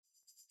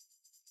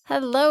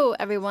Hello,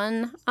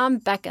 everyone. I'm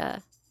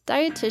Becca,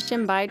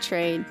 dietitian by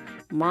trade,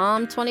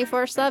 mom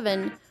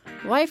 24/7,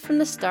 wife from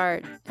the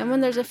start, and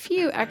when there's a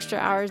few extra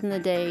hours in the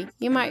day,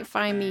 you might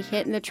find me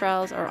hitting the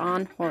trails or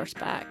on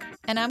horseback.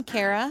 And I'm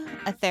Kara,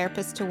 a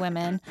therapist to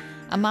women,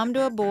 a mom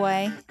to a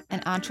boy,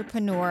 an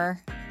entrepreneur,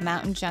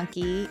 mountain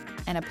junkie,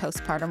 and a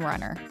postpartum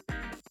runner.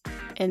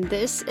 And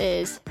this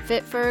is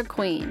Fit for a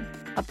Queen,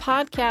 a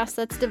podcast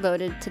that's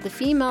devoted to the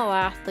female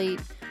athlete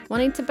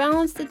wanting to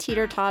balance the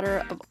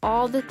teeter-totter of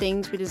all the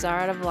things we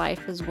desire out of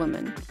life as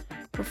women.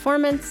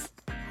 Performance,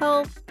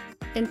 health,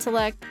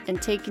 intellect,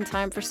 and taking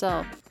time for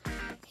self,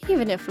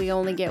 even if we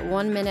only get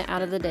 1 minute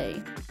out of the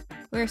day.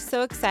 We're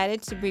so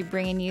excited to be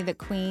bringing you the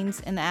queens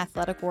in the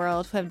athletic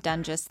world who have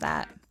done just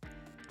that.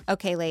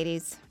 Okay,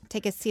 ladies,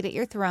 take a seat at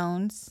your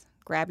thrones,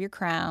 grab your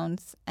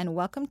crowns, and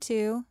welcome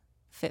to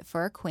Fit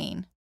for a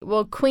Queen.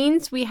 Well,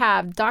 Queens, we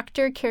have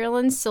Dr.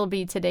 Carolyn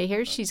Silby today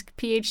here. She's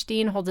a PhD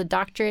and holds a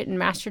doctorate and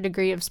master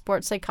degree of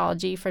sports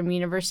psychology from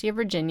University of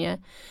Virginia.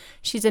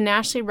 She's a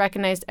nationally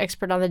recognized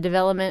expert on the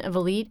development of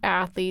elite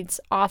athletes,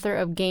 author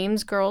of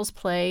Games Girls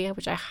Play,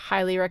 which I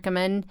highly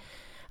recommend,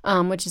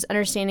 which is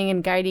understanding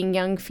and guiding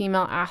young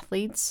female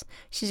athletes.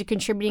 She's a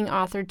contributing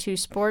author to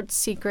Sports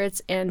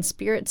Secrets and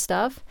Spirit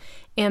Stuff,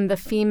 and The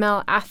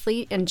Female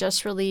Athlete, and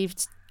just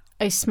released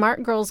A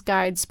Smart Girl's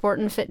Guide, Sport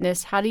and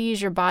Fitness, How to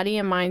Use Your Body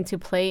and Mind to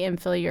Play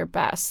and Feel Your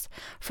Best,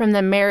 from the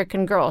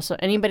American Girl. So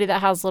anybody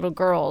that has little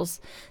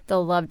girls,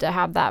 they'll love to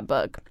have that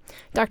book.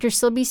 Dr.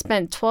 Silby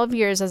spent 12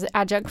 years as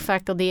adjunct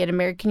faculty at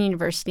American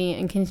University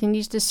and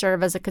continues to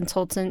serve as a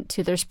consultant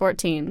to their sport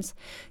teams.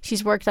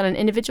 She's worked on an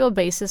individual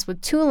basis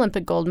with 2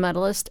 Olympic gold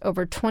medalists,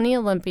 over 20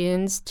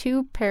 Olympians,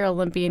 2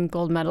 Paralympian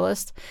gold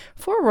medalists,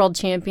 4 world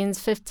champions,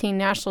 15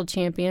 national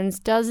champions,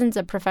 dozens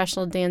of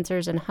professional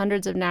dancers, and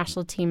hundreds of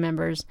national team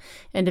members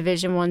and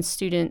Division I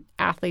student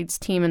athletes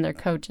team and their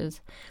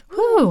coaches.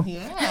 Whew!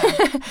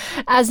 Yeah.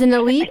 As an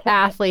elite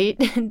athlete,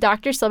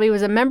 Dr. Silby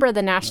was a member of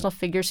the National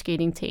Figure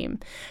Skating Team.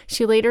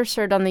 She later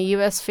served on the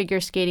U.S. Figure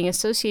Skating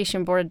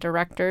Association Board of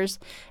Directors,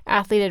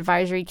 Athlete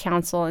Advisory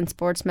Council, and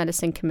Sports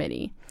Medicine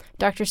Committee.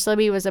 Dr.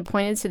 Silby was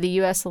appointed to the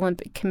U.S.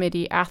 Olympic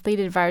Committee, Athlete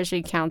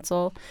Advisory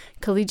Council,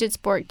 Collegiate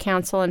Sport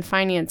Council, and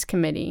Finance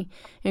Committee,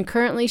 and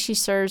currently she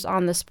serves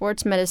on the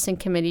Sports Medicine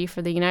Committee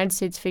for the United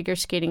States Figure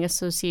Skating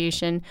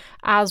Association,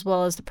 as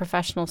well as the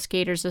Professional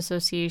Skaters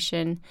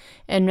Association,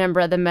 and member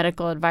of the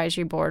Medical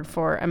Advisory Board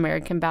for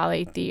American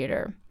Ballet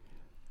Theater.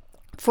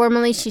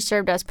 Formerly, she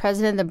served as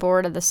president of the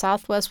board of the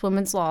Southwest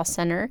Women's Law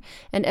Center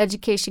and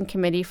Education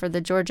Committee for the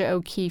Georgia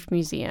O'Keeffe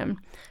Museum.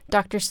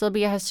 Dr.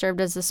 Silby has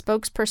served as a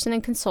spokesperson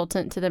and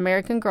consultant to the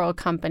American Girl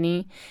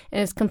Company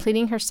and is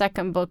completing her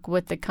second book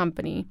with the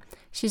company.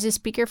 She's a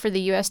speaker for the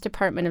U.S.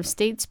 Department of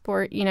State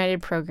Sport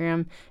United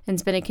program and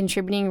has been a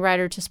contributing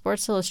writer to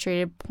Sports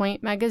Illustrated,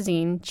 Point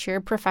Magazine, Cheer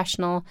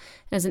Professional,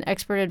 and is an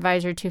expert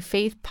advisor to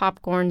Faith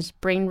Popcorn's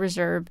Brain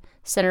Reserve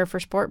Center for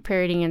Sport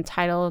Parenting and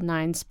Title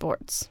IX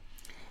Sports.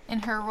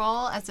 In her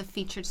role as a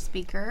featured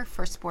speaker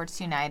for Sports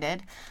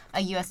United,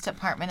 a U.S.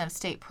 Department of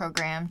State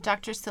program,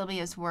 Dr. Silby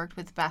has worked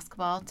with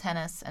basketball,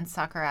 tennis, and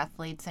soccer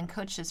athletes and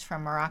coaches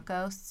from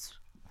Morocco,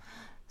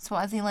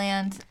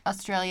 Swaziland,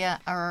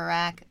 Australia,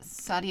 Iraq,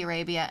 Saudi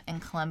Arabia,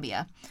 and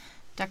Colombia.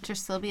 Dr.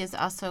 Silby is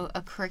also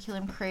a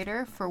curriculum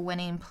creator for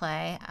Winning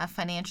Play, a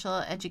financial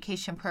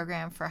education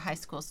program for high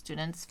school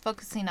students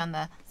focusing on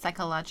the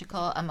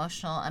psychological,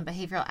 emotional, and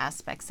behavioral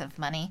aspects of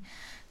money.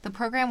 The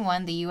program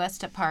won the U.S.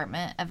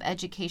 Department of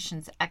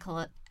Education's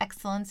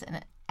Excellence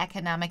in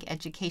Economic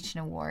Education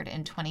Award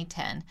in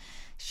 2010.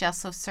 She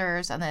also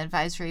serves on the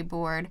advisory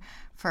board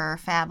for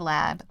Fab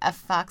Lab, a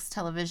Fox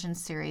television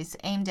series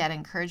aimed at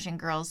encouraging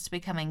girls to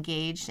become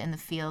engaged in the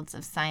fields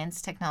of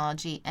science,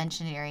 technology,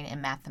 engineering,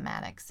 and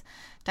mathematics.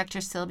 Dr.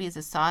 Silby is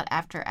a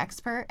sought-after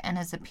expert and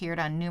has appeared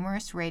on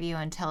numerous radio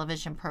and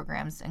television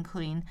programs,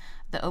 including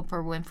The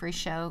Oprah Winfrey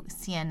Show,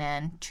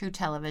 CNN, True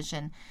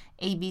Television,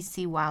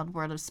 ABC Wild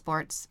World of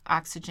Sports,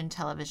 Oxygen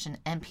Television,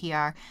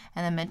 NPR,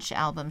 and The Mitch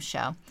Albom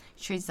Show.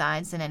 She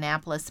resides in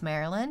Annapolis,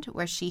 Maryland,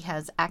 where she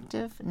has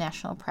active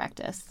national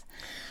practice.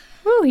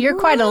 Ooh, you're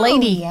quite a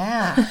lady.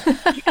 Yeah.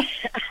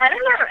 I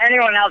don't know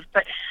anyone else,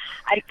 but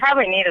I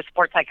probably need a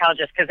sports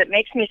psychologist because it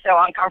makes me so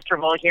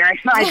uncomfortable hearing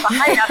my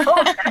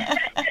bio.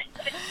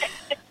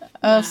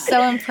 Oh,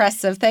 so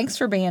impressive. Thanks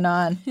for being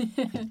on.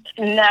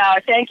 No,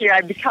 thank you.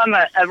 I've become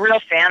a real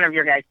fan of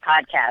your guys'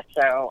 podcast,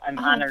 so I'm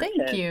honored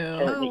that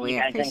you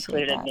guys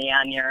included me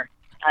on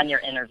your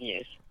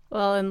interviews.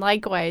 Well, and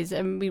likewise,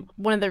 and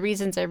one of the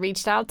reasons I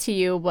reached out to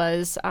you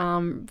was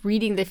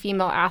reading The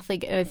Female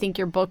Athlete, and I think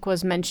your book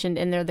was mentioned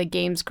in there, The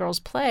Games Girls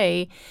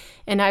Play,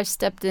 and I've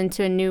stepped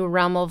into a new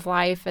realm of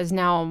life as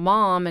now a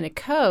mom and a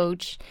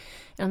coach,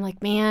 and I'm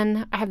like,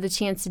 man, I have the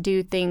chance to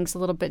do things a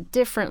little bit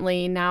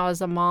differently now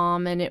as a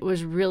mom, and it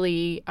was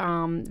really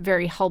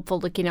very helpful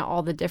looking at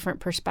all the different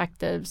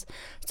perspectives.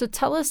 So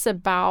tell us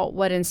about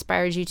what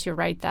inspires you to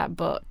write that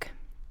book.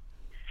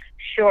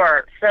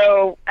 Sure.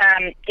 So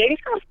Games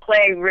Girls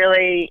Play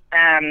really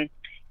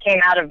came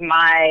out of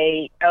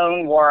my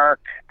own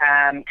work,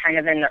 kind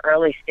of in the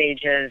early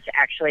stages,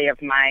 actually,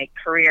 of my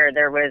career.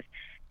 There was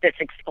this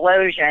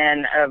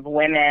explosion of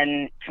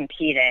women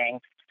competing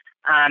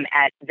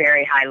at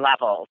very high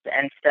levels.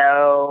 And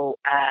so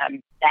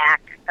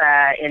back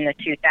in the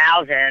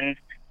 2000s,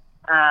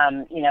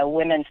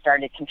 women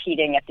started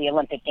competing at the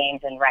Olympic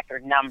Games in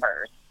record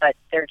numbers. But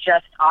there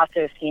just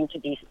also seemed to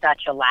be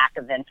such a lack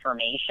of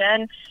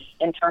information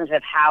in terms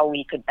of how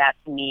we could best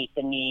meet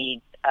the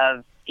needs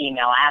of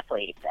female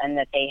athletes, and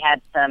that they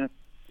had some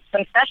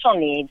special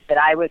needs that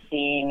I was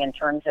seeing in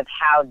terms of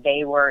how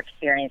they were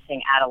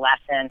experiencing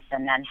adolescence,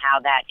 and then how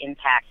that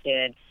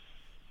impacted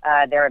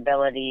their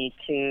ability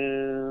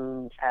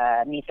to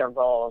meet their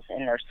goals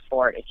in their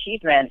sport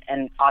achievement,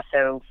 and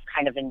also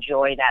kind of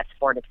enjoy that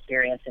sport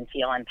experience and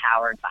feel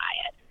empowered by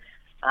it.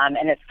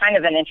 And it's kind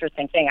of an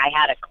interesting thing. I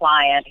had a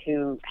client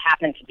who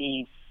happened to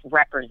be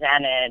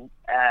represented,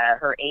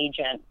 her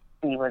agent,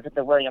 he was at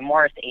the William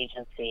Morris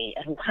Agency,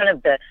 and one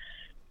of the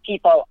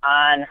people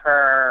on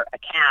her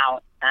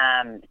account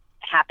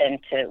happened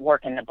to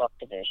work in the book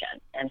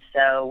division. And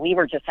so we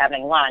were just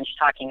having lunch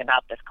talking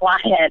about this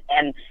client,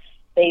 and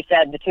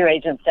the two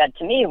agents said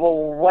to me, well,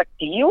 what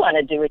do you want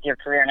to do with your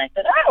career? And I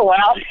said, oh,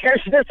 well,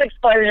 here's this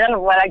explosion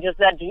of what I just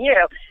said to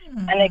you.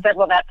 Mm-hmm. And they said,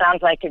 well, that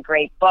sounds like a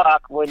great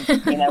book. Would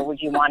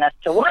you want us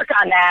to work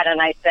on that?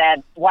 And I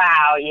said,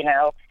 wow,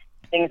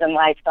 things in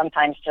life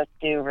sometimes just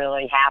do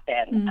really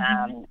happen.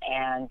 Mm-hmm.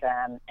 And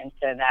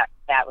so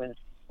that was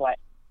what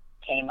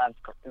came of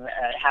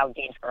how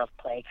Games Girls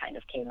Play kind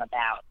of came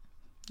about.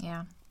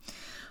 Yeah.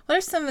 What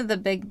are some of the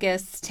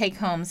biggest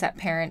take-homes that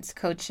parents,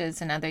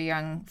 coaches, and other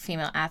young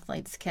female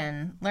athletes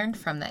can learn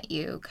from that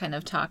you kind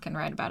of talk and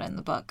write about in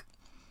the book?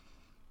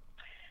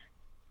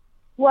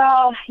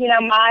 Well,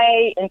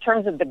 in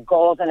terms of the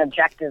goals and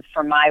objectives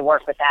for my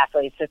work with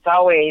athletes, it's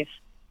always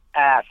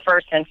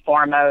first and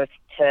foremost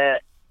to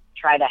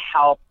try to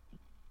help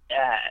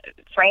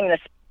frame the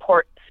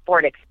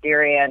sport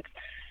experience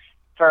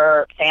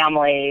for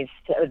families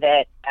so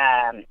that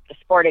the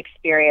sport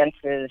experience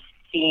is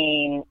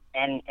seen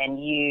and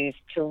used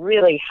to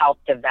really help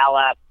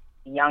develop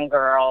young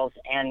girls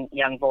and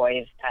young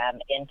boys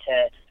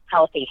into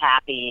healthy,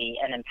 happy,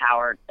 and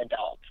empowered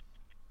adults.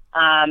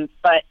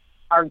 But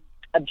our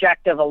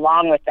objective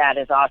along with that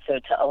is also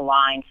to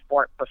align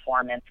sport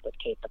performance with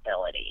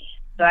capability.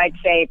 So I'd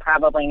say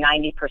probably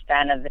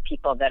 90% of the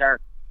people that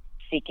are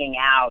seeking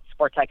out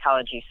sports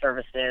psychology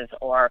services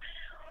or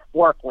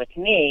work with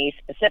me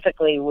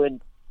specifically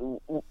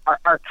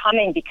are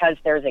coming because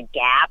there's a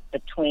gap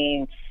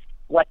between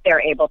what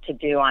they're able to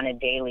do on a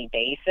daily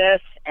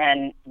basis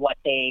and what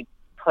they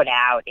put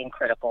out in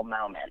critical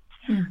moments.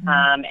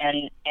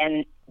 Mm-hmm.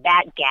 And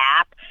that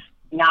gap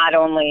not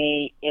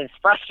only is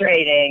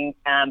frustrating,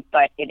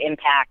 but it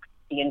impacts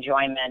the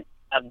enjoyment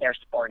of their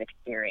sport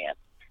experience.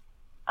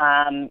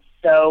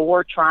 So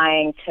we're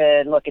trying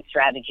to look at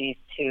strategies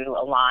to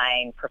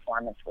align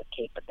performance with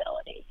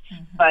capability.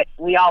 Mm-hmm. But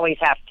we always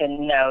have to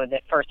know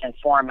that first and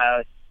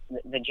foremost,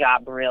 the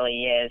job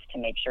really is to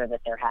make sure that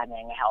they're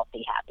having a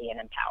healthy, happy, and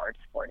empowered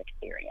sport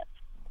experience.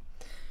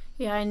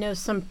 Yeah, I know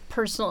some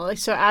personal,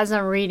 so as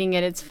I'm reading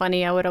it, it's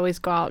funny, I would always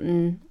go out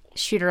and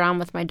shoot around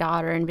with my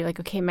daughter and be like,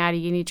 okay, Maddie,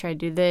 you need to try to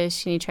do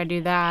this, you need to try to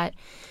do that.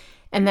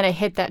 And then I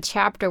hit that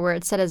chapter where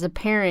it said as a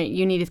parent,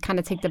 you need to kind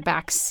of take the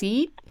back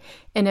seat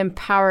and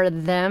empower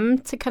them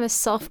to kind of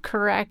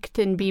self-correct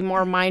and be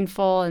more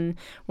mindful. And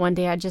one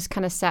day I just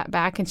kind of sat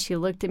back and she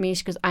looked at me.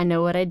 She goes, I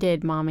know what I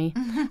did, Mommy.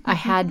 I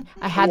had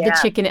the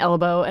chicken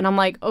elbow. And I'm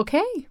like,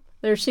 okay,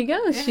 there she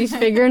goes. She's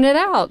figuring it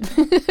out.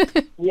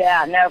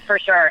 Yeah, no, for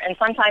sure. And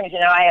sometimes,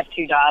 I have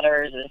two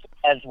daughters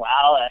as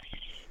well, a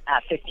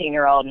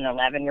 15-year-old and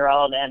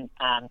 11-year-old, and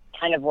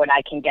kind of what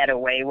I can get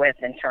away with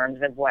in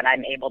terms of what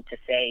I'm able to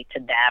say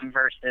to them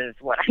versus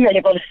what I'm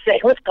able to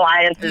say with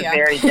clients is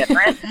very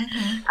different.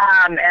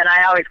 And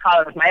I always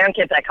call it, with my own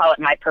kids, I call it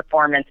my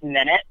performance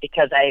minute,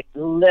 because I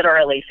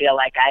literally feel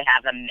like I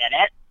have a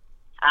minute,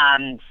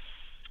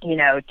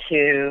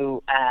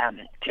 to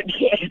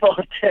be able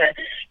to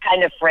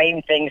kind of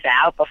frame things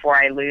out before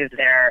I lose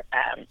their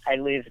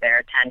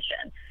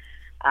attention.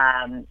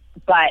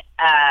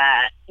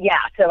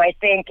 So I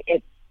think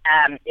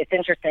it's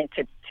interesting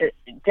to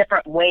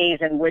different ways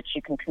in which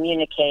you can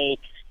communicate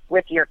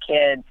with your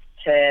kids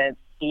to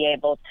be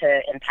able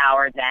to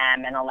empower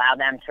them and allow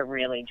them to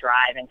really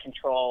drive and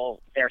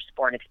control their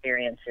sport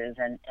experiences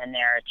and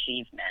their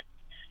achievement.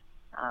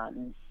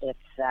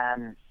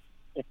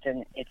 It's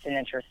an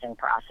interesting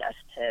process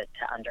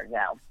to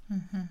undergo.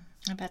 Mm-hmm.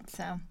 I bet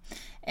so.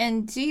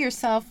 And you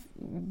yourself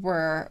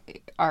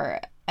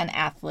are an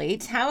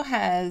athlete. How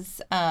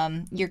has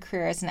your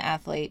career as an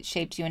athlete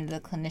shaped you into the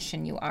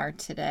clinician you are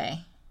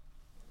today?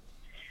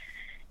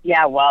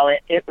 Yeah, well,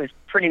 it was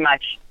pretty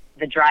much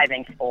the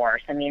driving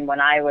force. I mean, when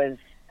I was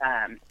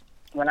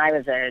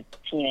a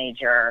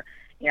teenager,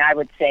 I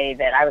would say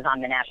that I was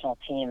on the national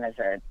team as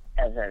a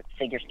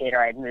figure skater.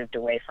 I had moved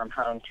away from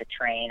home to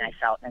train. I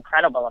felt an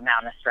incredible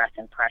amount of stress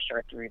and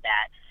pressure through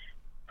that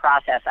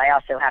process, I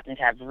also happened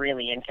to have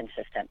really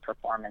inconsistent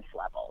performance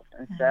levels.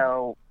 And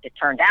so it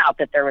turned out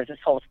that there was this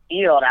whole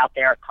field out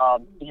there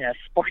called,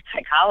 sports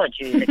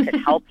psychology that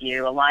could help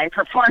you align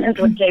performance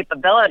with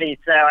capability.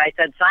 So I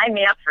said, sign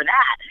me up for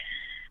that.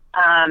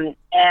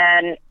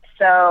 And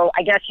so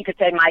I guess you could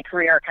say my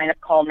career kind of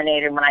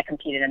culminated when I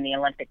competed in the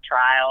Olympic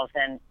trials.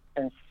 And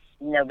since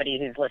nobody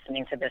who's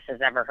listening to this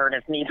has ever heard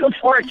of me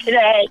before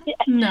today,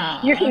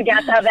 you can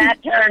guess how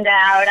that turned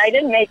out. I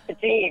didn't make the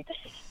team.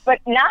 But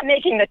not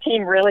making the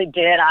team really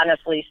did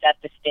honestly set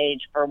the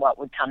stage for what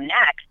would come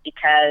next,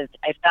 because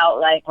I felt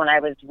like when I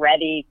was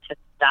ready to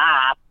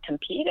stop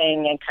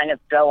competing and kind of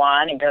go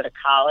on and go to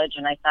college,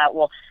 and I thought,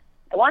 well,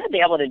 I want to be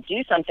able to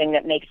do something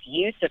that makes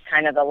use of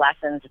kind of the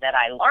lessons that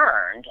I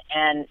learned.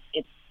 And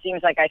it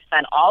seems like I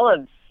spent all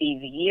of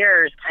these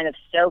years kind of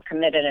so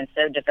committed and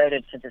so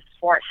devoted to the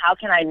sport. How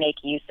can I make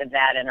use of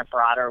that in a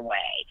broader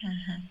way?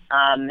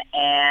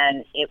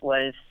 And it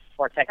was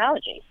sports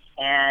psychology.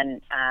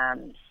 And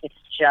it's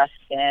just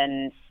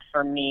been,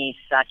 for me,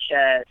 such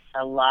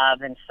a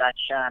love and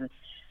such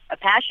a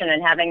passion.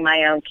 And having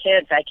my own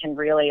kids, I can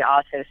really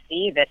also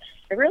see that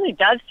it really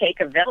does take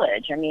a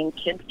village. I mean,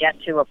 kids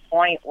get to a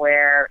point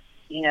where,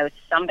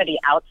 somebody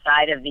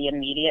outside of the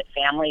immediate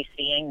family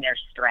seeing their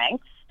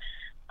strengths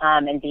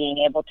and being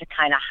able to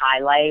kind of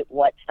highlight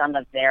what some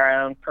of their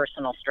own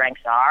personal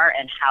strengths are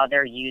and how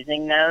they're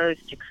using those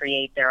to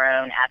create their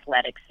own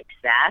athletic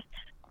success.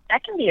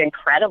 That can be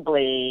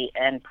incredibly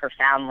and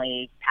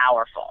profoundly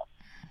powerful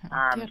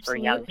for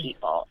young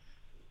people.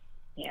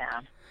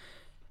 Yeah.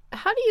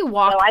 How do you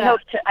walk? So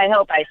I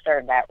hope I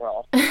served that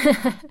role.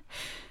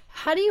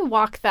 How do you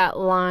walk that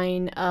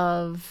line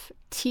of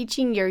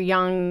teaching your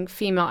young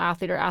female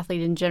athlete or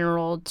athlete in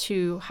general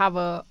to have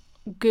a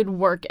good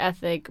work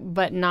ethic,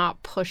 but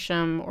not push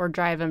them or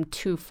drive them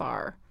too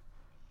far?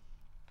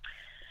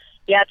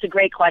 Yeah, it's a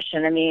great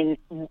question. I mean,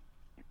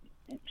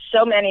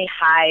 so many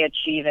high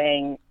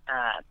achieving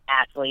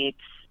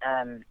athletes,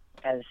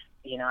 as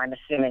I'm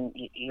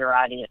assuming your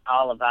audience,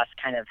 all of us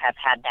kind of have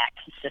had that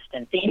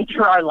consistent theme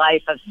through our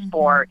life of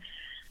sport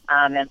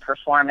and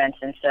performance.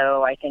 And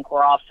so I think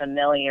we're all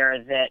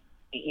familiar that,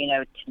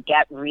 to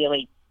get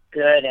really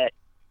good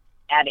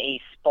at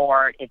a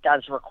sport, it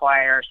does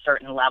require a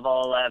certain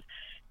level of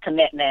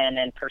commitment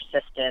and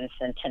persistence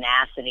and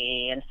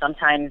tenacity, and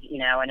sometimes,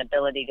 an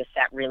ability to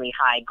set really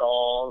high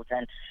goals.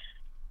 And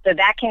so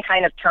that can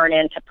kind of turn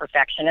into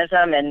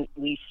perfectionism, and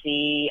we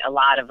see a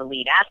lot of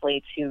elite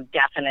athletes who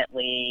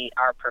definitely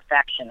are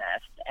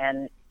perfectionists.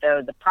 And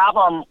so the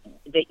problem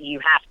that you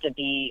have to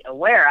be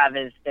aware of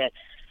is that,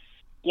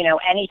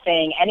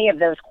 any of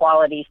those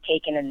qualities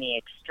taken in the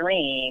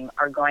extreme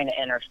are going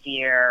to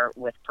interfere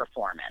with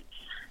performance.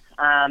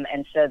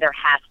 And so there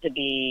has to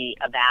be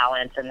a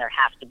balance, and there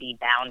have to be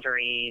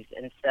boundaries.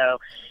 And so,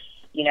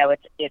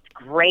 it's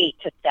great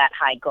to set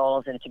high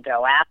goals and to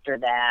go after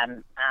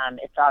them.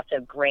 It's also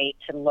great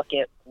to look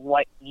at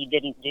what you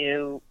didn't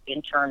do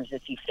in terms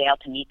if you fail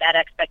to meet that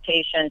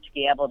expectation, to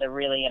be able to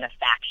really, in a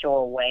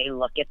factual way,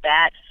 look at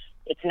that.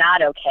 It's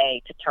not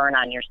okay to turn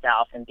on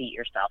yourself and beat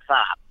yourself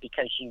up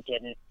because you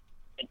didn't,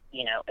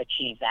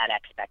 achieve that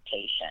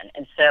expectation.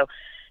 And so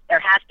there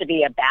has to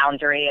be a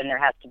boundary, and there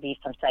has to be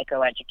some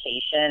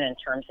psychoeducation in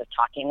terms of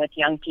talking with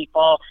young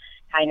people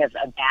kind of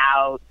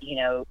about,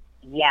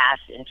 yes,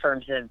 in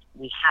terms of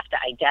we have to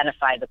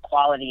identify the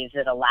qualities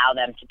that allow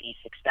them to be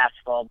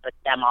successful, but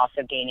them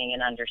also gaining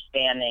an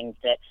understanding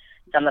that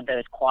some of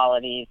those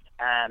qualities,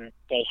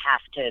 they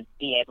have to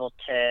be able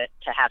to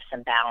have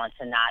some balance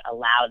and not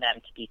allow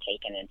them to be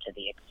taken into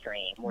the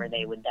extreme where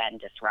they would then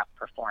disrupt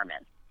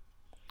performance.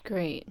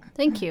 Great.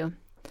 Thank you.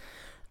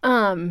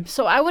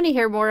 So I want to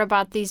hear more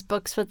about these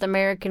books with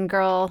American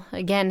Girl.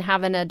 Again,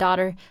 having a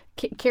daughter.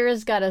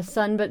 Kira's got a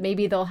son, but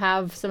maybe they'll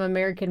have some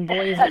American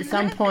boys at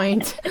some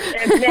point.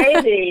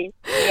 Maybe.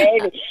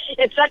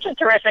 It's such a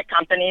terrific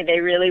company. They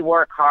really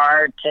work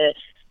hard to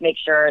make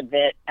sure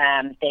that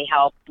they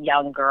help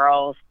young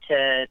girls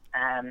to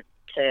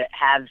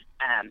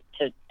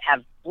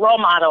have role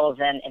models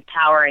and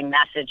empowering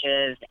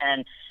messages,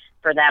 and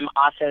for them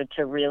also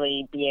to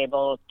really be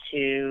able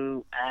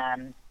to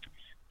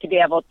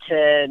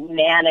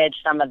manage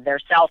some of their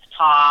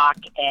self-talk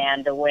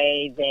and the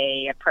way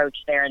they approach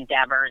their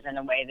endeavors in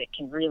a way that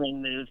can really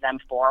move them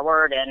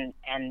forward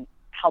and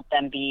help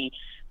them be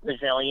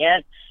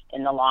resilient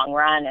in the long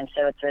run. And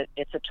so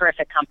it's a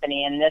terrific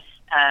company. And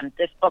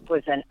this book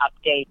was an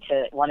update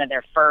to one of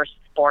their first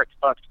sports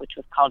books, which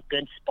was called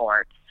Good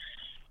Sports.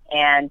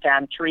 And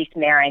Therese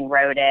Mehring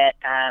wrote it,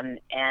 and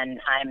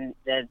I'm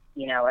the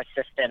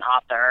assistant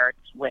author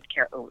with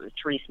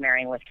Therese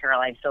Mehring with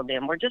Caroline Silby,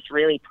 and we're just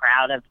really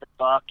proud of the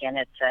book. And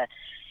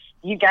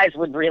you guys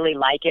would really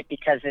like it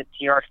because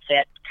it's your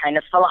fit kind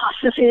of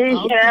philosophy,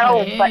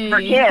 but for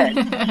kids.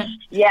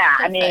 Yeah,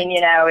 I mean,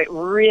 it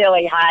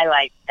really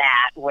highlights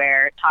that,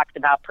 where it talks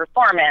about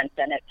performance,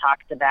 and it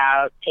talks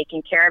about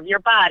taking care of your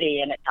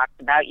body, and it talks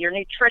about your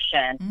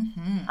nutrition,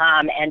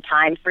 and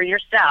time for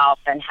yourself,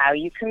 and how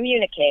you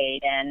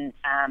communicate, and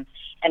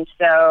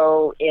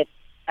so it's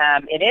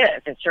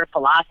your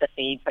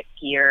philosophy, but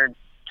geared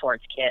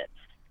towards kids.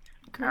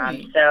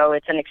 Great. So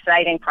it's an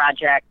exciting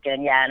project,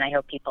 and I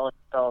hope people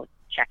will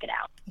check it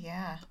out.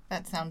 Yeah,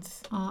 that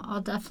sounds...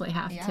 I'll definitely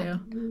have to.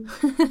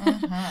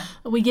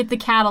 Uh-huh. We get the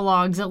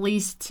catalogs at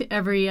least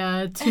every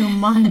 2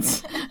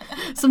 months.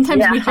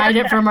 Sometimes we hide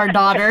it from our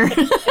daughter.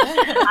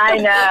 I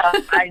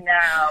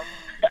know.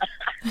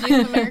 Did you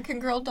have American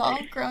Girl doll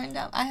growing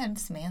up? I had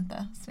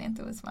Samantha.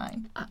 Samantha was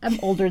mine. I'm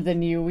older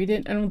than you. I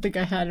don't think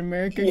I had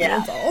American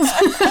Girl dolls.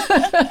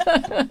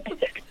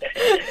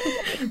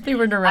 They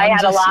weren't around. I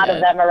had a lot yet.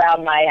 of them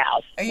around my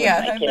house. Yeah,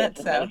 with my I kids bet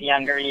in so. those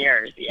younger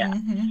years. Yeah.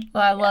 Mm-hmm.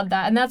 Well, I love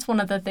that. And that's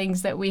one of the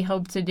things that we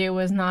hope to do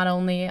is not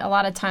only, a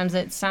lot of times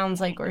it sounds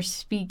like we're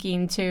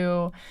speaking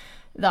to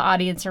the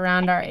audience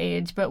around our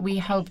age, but we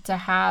hope to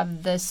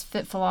have this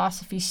fit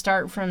philosophy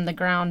start from the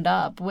ground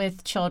up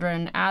with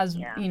children as,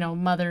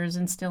 mothers,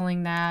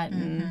 instilling that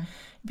and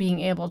being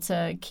able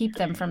to keep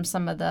them from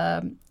some of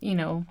the,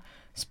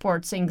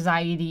 sports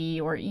anxiety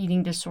or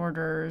eating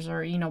disorders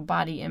or,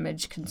 body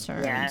image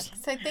concerns. Yes.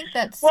 So I think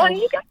that's... Well,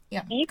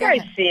 Yeah, you go guys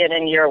ahead. see it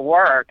in your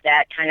work,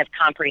 that kind of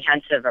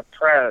comprehensive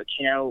approach.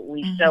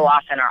 We so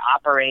often are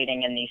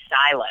operating in these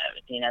silos,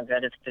 go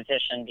to the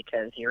physician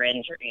because you're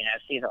injured,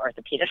 see the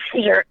orthopedist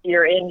because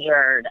you're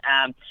injured,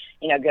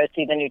 go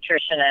see the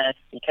nutritionist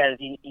because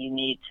you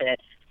need to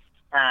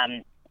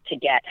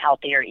get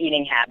healthier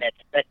eating habits.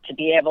 But to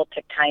be able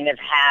to kind of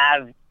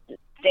have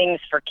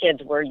things for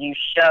kids where you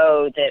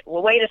show that,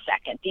 well, wait a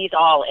second, these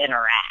all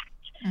interact.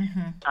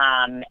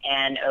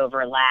 And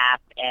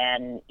overlap,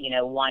 and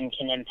one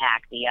can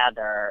impact the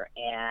other,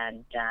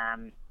 and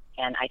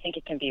I think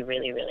it can be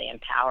really, really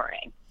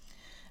empowering.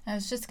 I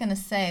was just going to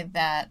say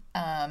that,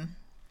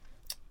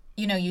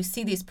 you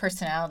see these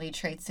personality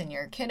traits in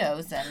your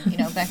kiddos,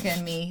 and, Becca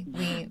and me,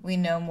 we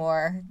know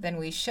more than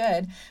we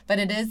should, but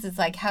it's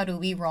like, how do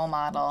we role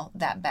model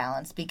that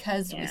balance?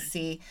 Because we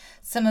see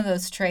some of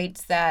those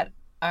traits that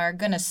are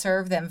going to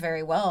serve them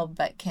very well,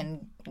 but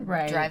can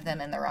drive them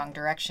in the wrong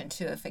direction,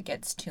 too, if it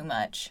gets too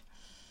much.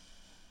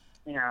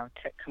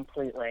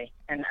 Completely.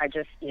 And I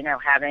just,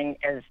 having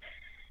as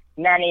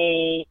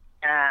many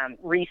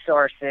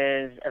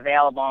resources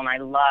available, and I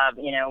love,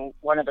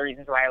 one of the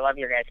reasons why I love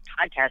your guys'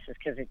 podcast is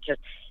because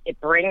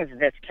it brings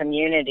this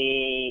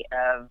community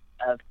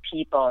of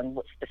people, and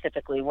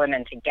specifically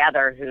women,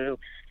 together who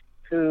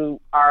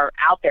are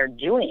out there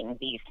doing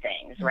these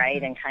things,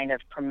 right, and kind of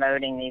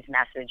promoting these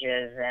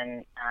messages.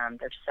 And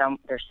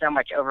there's so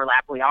much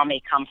overlap. We all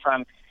may come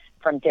from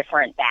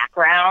different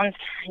backgrounds,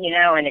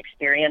 and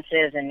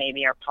experiences, and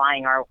maybe are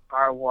applying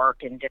our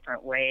work in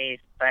different ways.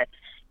 But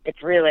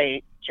it's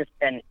really just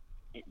been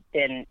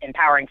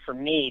empowering for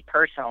me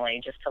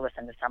personally, just to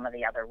listen to some of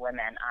the other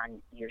women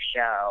on your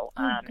show,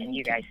 and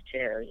you guys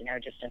too.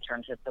 Just in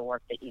terms of the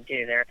work that you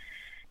do,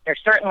 they're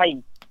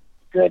certainly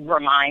good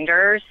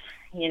reminders,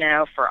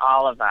 for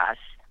all of us.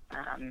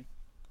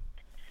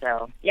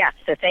 So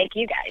thank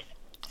you guys.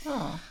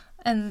 Oh.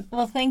 And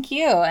well, thank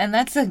you. And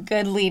that's a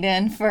good lead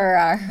in for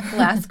our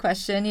last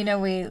question.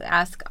 We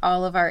ask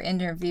all of our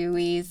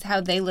interviewees how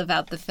they live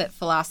out the fit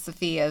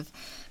philosophy of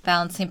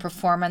balancing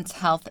performance,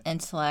 health,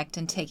 intellect,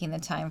 and taking the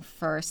time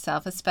for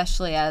self,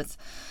 especially as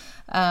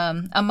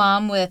a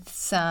mom with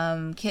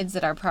some kids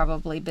that are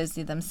probably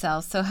busy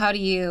themselves. So how do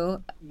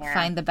you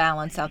find the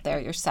balance out there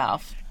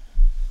yourself?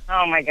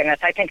 Oh my goodness,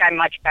 I think I'm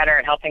much better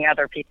at helping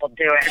other people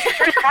do it.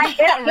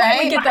 Right?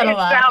 We get that a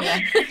lot.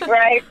 Yeah.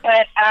 Right,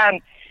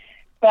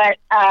 But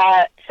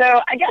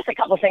so I guess a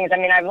couple things. I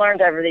mean, I've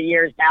learned over the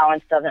years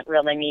balance doesn't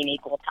really mean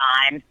equal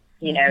time,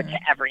 to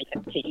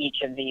everything, to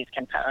each of these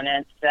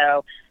components.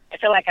 So I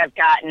feel like I've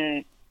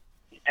gotten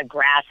a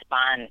grasp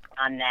on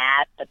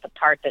that. But the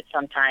part that's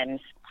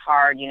sometimes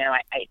hard,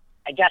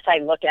 I guess I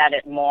look at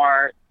it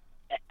more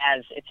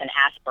as it's an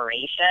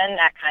aspiration,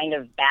 that kind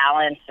of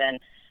balance. And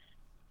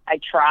I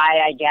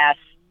try, I guess,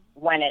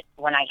 when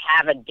I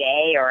have a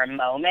day or a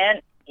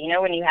moment,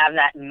 when you have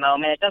that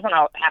moment, it doesn't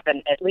all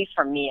happen, at least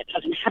for me, it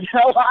doesn't happen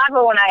a lot,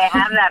 but when I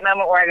have that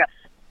moment where I go,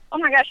 oh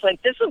my gosh,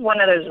 like this is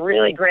one of those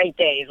really great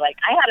days. Like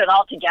I had it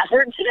all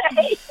together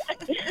today.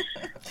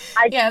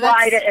 I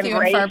try to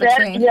embrace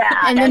it.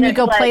 Yeah. And then you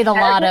go play the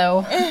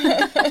lotto.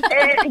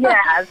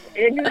 Yes,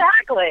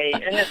 exactly.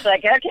 And it's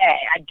like, okay,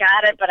 I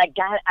got it, but I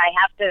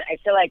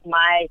feel like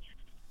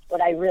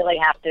what I really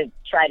have to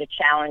try to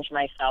challenge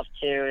myself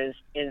to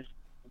is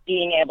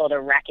being able to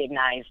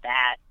recognize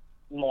that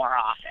more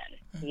often,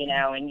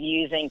 and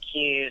using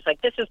cues.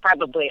 Like this is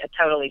probably a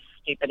totally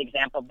stupid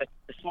example, but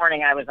this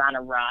morning I was on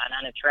a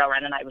trail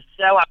run, and I was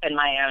so up in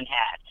my own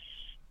head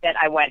that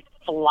I went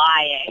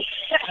flying.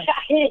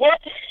 I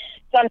hit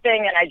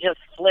something and I just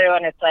flew,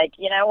 and it's like,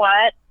 you know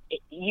what?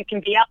 You can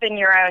be up in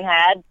your own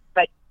head,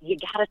 but you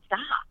gotta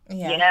stop,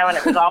 and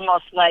it was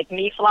almost like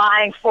me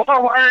flying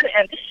forward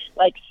and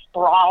like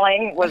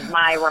sprawling was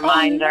my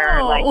reminder. Oh,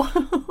 no. Like,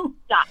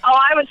 stop. Oh,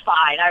 I was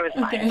fine.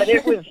 Okay. But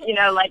it was,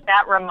 like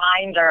that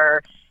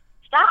reminder,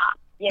 stop.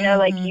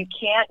 Like you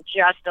can't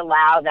just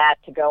allow that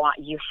to go on.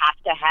 You have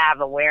to have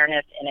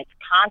awareness, and it's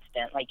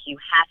constant. Like you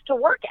have to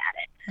work at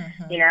it,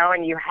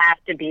 and you have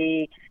to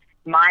be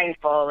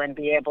mindful and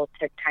be able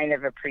to kind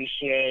of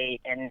appreciate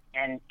and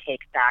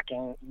take stock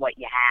in what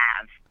you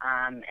have.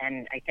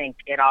 And I think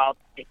it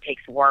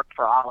takes work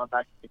for all of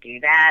us to do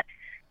that.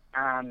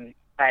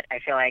 But I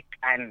feel like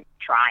I'm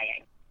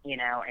trying,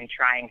 and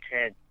trying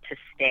to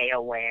stay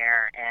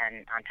aware and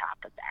on top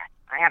of that.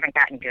 I haven't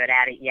gotten good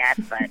at it yet,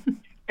 but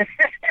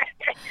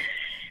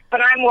but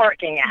I'm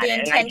working at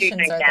it. And I do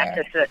think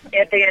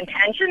if the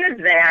intention is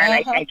there, and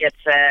I think it's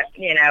a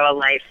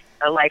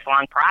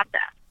lifelong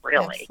process,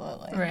 really.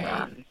 Absolutely.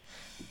 Right.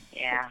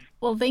 Yeah.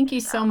 Well, thank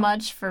you so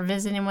much for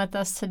visiting with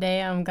us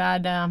today. I'm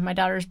glad my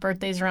daughter's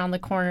birthday's around the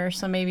corner,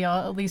 so maybe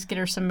I'll at least get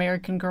her some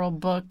American Girl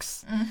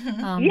books.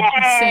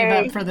 Save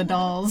up for the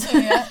dolls.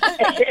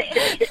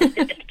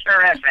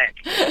 Terrific.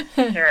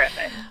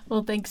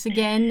 Well, thanks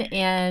again,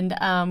 and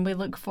we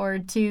look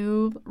forward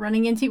to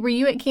running into. Were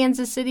you at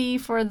Kansas City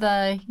for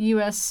the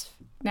U.S.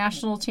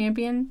 National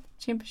Championship?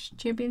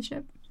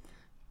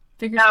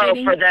 Figure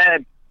skating? For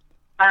the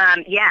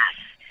yes.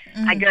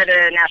 I go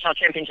to national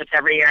championships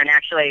every year, and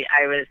actually,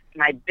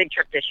 my big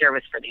trip this year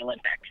was for the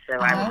Olympics, so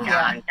I was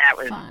gone. That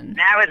was fun.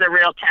 That was a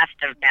real test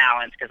of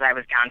balance because I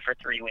was gone for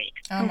 3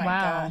 weeks. Oh my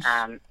gosh!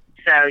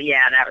 So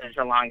yeah, that was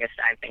the longest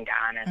I've been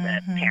gone as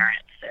a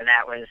parent. So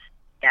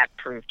that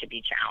proved to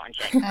be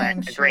challenging,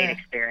 but a great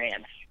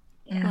experience.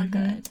 Yeah. Well,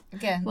 good.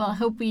 Well, I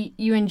hope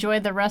you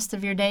enjoy the rest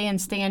of your day and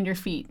stay on your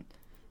feet.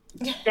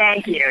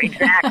 Thank you.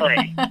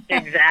 Exactly.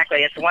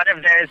 It's one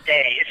of those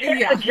days.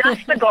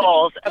 Adjust the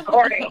goals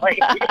accordingly.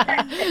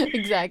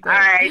 Exactly. All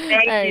right.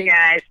 Thank you,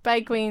 guys.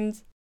 Bye,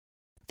 Queens.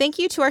 Thank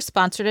you to our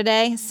sponsor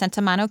today,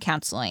 Sentimano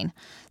Counseling.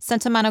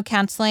 Sentimano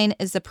Counseling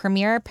is the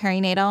premier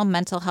perinatal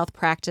mental health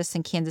practice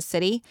in Kansas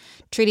City,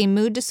 treating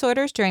mood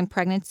disorders during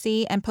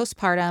pregnancy and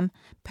postpartum,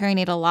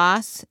 perinatal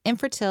loss,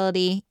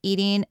 infertility,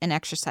 eating, and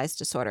exercise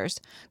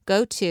disorders.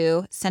 Go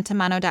to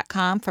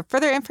sentimano.com for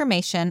further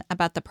information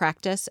about the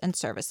practice and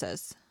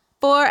services.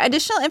 For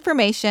additional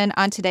information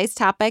on today's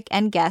topic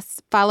and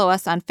guests, follow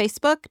us on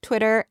Facebook,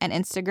 Twitter, and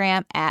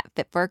Instagram at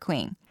Fit for a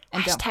Queen.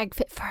 And #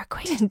 Fit for a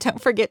Queen.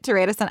 Don't forget to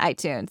rate us on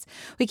iTunes.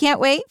 We can't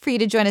wait for you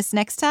to join us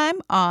next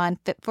time on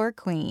Fit for a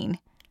Queen.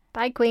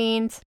 Bye, Queens.